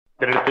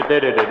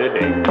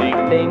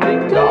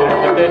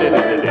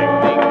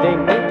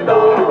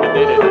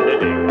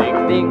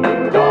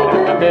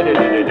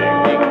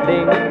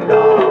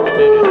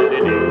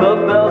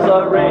bells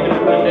are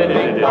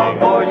ringing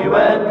for you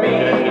and me.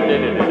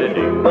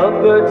 The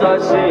birds are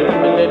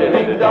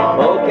singing,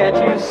 oh can't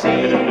you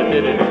see?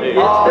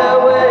 It's their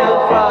way of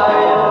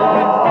trying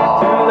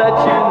to let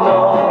you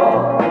know,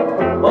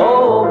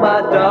 oh my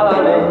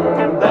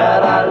darling,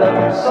 that I love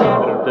you so.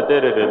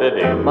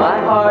 My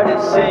heart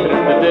is singing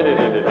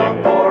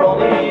for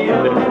only you.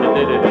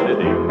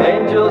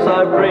 Angels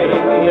are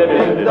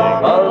bringing a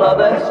love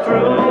that's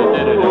true.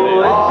 If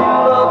you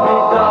love me,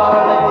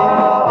 darling,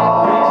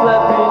 please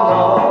let me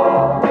know,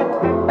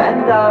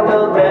 and I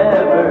will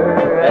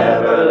never,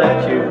 ever let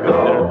you go.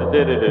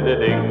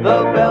 The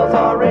bells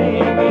are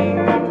ringing,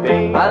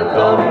 I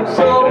love you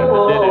so.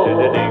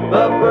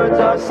 The birds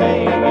are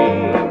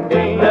singing,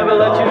 never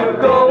let you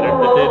go.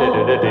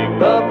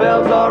 The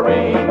bells are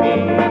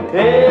ringing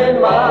in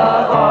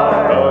my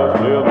heart,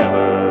 we'll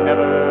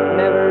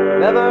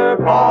never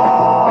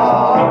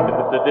part.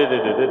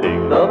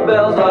 The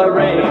bells are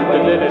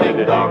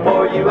ringing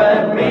for you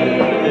and me.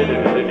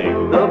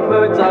 The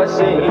birds are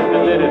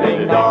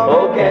singing,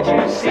 oh can't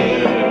you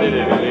see?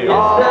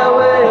 It's their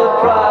way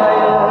of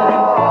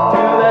trying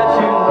to let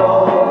you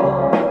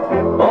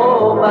know,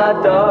 oh my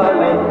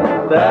darling,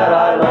 that I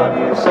love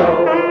you so.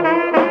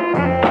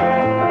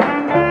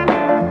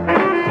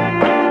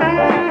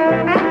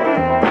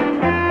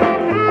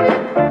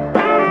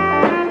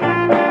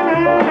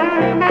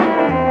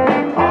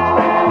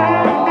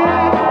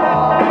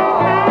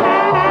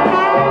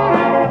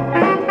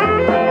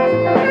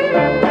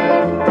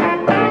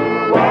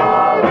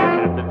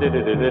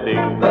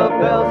 The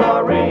bells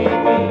are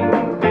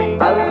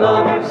ringing, I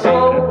love you so.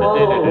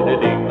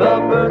 The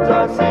birds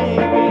are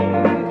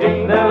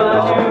singing, never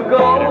let you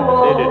go.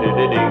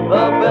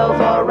 The bells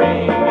are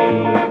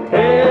ringing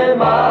in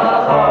my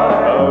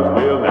heart,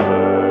 we'll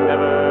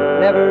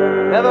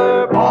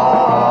never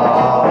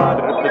part.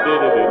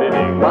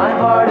 My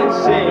heart is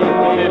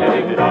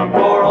singing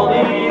for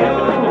only you.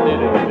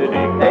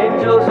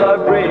 Angels are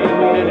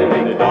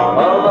bringing a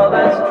love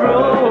that's true.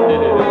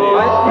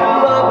 If you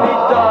love me,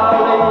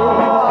 darling,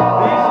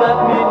 please let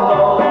me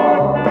know,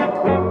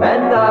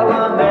 and I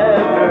will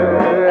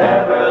never,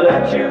 ever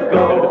let you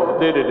go.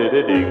 Ding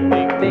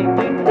ding ding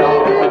ding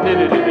dong, ding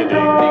ding ding ding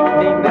dong,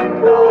 ding ding ding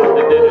dong,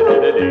 ding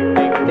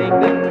ding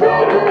ding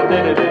dong,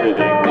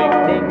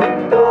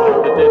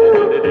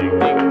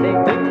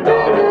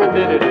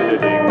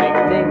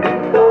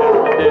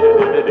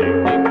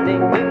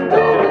 ding ding dong.